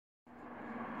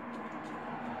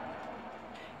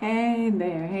Hey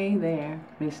there,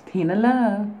 Miss Tina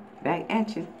Love, back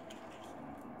at you.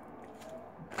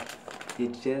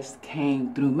 It just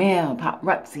came through mail,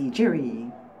 paparazzi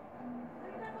jury.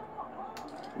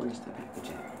 Where's the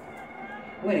package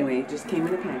at? Well, anyway, it just came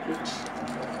in a package,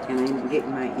 and I'm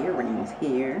getting my earrings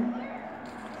here.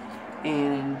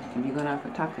 And if you're going out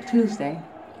for Taco Tuesday,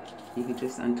 you can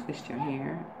just untwist your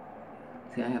hair.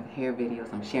 See, I have hair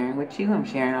videos I'm sharing with you. I'm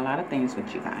sharing a lot of things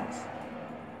with you guys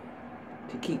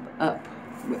to keep up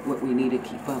with what we need to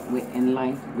keep up with in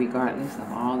life, regardless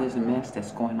of all this mess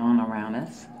that's going on around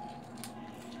us.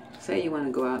 Say you want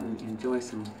to go out and enjoy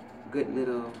some good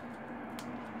little,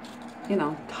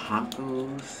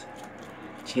 tacos,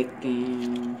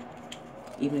 chicken,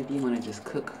 even if you want to just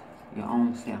cook your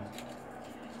own self.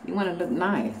 You want to look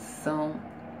nice, so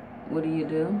what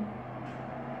do?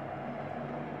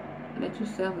 Let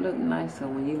yourself look nice, so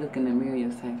when you look in the mirror,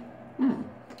 you'll say,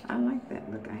 I like that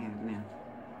look I have now.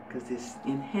 Because it's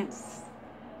enhanced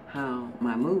how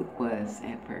my mood was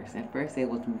at first. At first it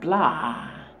was blah.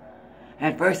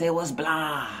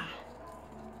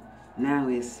 Now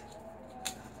it's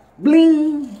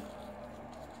bling.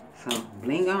 So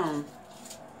bling on.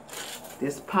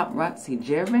 This paparazzi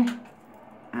Jerry,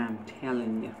 I'm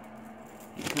telling you.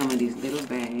 It come in these little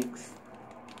bags.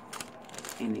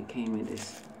 And it came in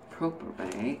this proper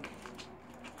bag.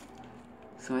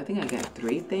 So I think I got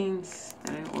 3 things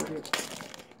that I ordered.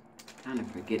 Kind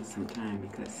of forget sometimes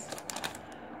because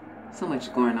so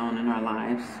much going on in our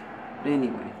lives. But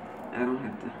anyway, I don't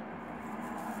have to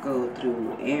go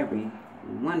through every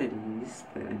one of these,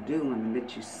 but I do want to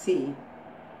let you see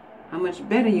how much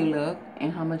better you look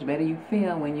and how much better you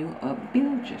feel when you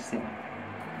upbuild yourself.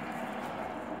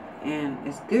 And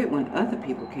it's good when other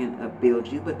people can upbuild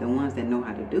you, but the ones that know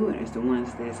how to do it is the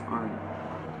ones that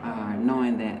are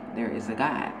knowing that there is a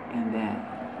God and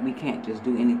that we can't just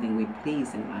do anything we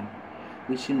please in life.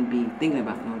 We shouldn't be thinking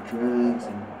about no drugs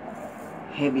and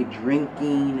heavy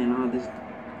drinking and all this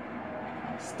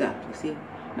stuff, you see?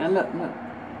 Now look.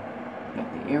 Got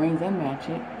the earrings that match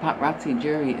it. Paparazzi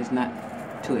jewelry is not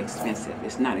too expensive.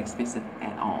 It's not expensive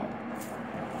at all.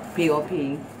 POP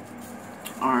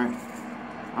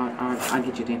I'll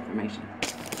get you the information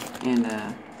in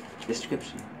the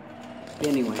description.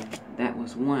 Anyway, that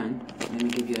was one. Let me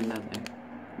give you another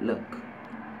look.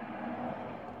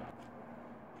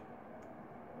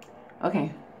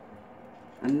 Okay,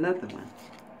 another one.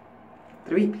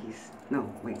 3-piece. No,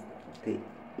 wait. The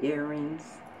earrings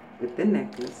with the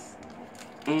necklace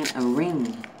and a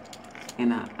ring.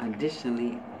 And I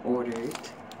additionally ordered.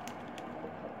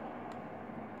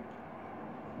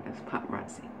 That's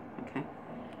paparazzi. Okay.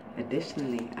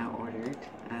 Additionally, I ordered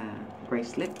a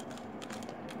bracelet.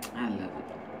 I love it.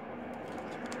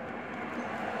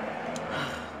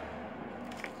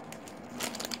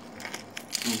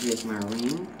 And here's my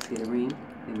ring. See the ring?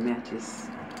 It matches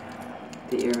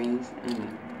the earrings and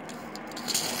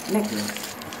the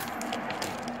necklace.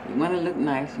 You want to look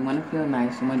nice. You want to feel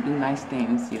nice. You want to do nice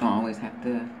things. You don't always have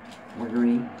to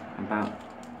worry about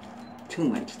too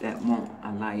much that won't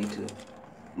allow you to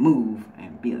move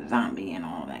and be a zombie and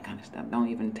all that kind of stuff. Don't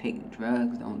even take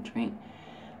drugs. Don't drink.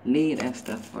 Leave that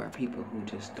stuff for people who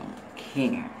just don't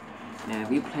care. Now,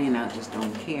 if you plain out just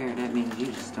don't care, that means you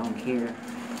just don't care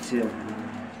to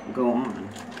go on.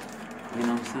 You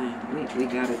know what I'm saying? We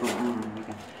gotta go on.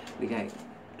 We got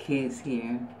kids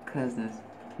here, cousins,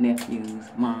 nephews,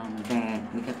 mom, dad.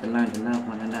 We got to learn to love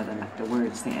one another like the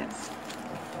word says.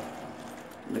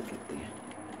 Look at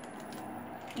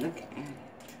that. Look at it.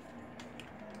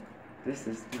 This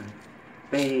is my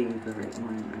favorite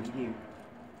one right here.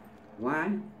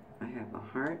 Why? I have a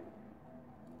heart,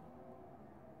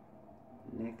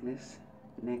 necklace.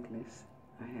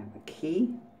 I have a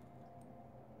key.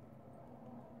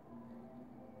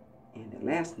 And the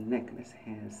last necklace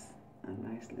has a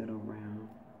nice little round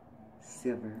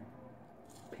silver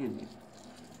pendant.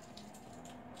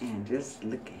 And just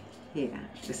look at here.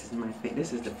 This is my favorite.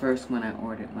 This is the first one I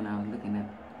ordered when I was looking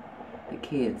at the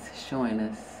kids showing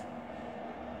us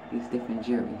these different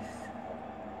jewelries.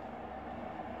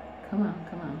 Come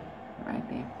on. Right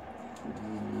there.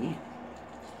 Yeah.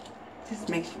 Just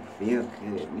makes you feel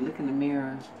good. You look in the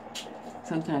mirror.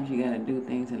 Sometimes you gotta do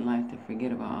things in life to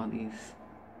forget about all these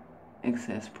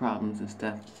excess problems and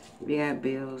stuff. If you got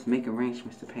bills, make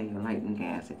arrangements to pay your light and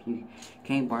gas. If you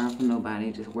can't borrow from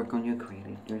nobody, just work on your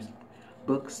credit. There's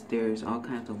books, there's all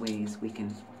kinds of ways we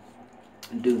can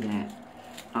do that.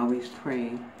 Always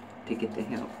pray to get the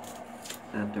help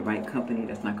of the right company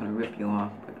that's not going to rip you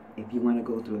off. But if you want to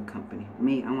go through a company,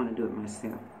 me, I want to do it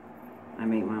myself. I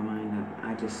made my mind up.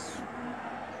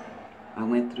 I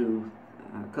went through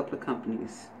a couple of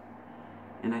companies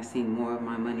and I seen more of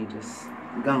my money just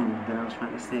gone that I was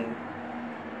trying to save.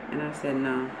 And I said,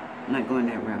 no, I'm not going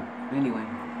that route. Anyway,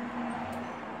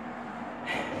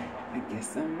 I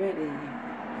guess I'm ready.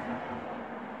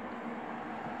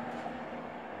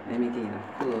 Let me get a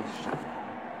full shot.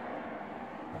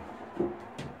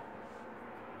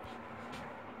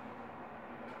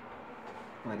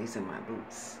 Well, these are my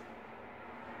boots.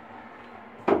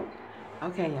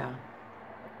 Okay, y'all.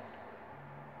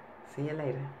 See you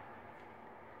later.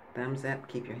 Thumbs up,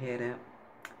 keep your head up,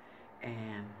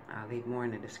 and I'll leave more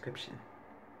in the description.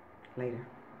 Later.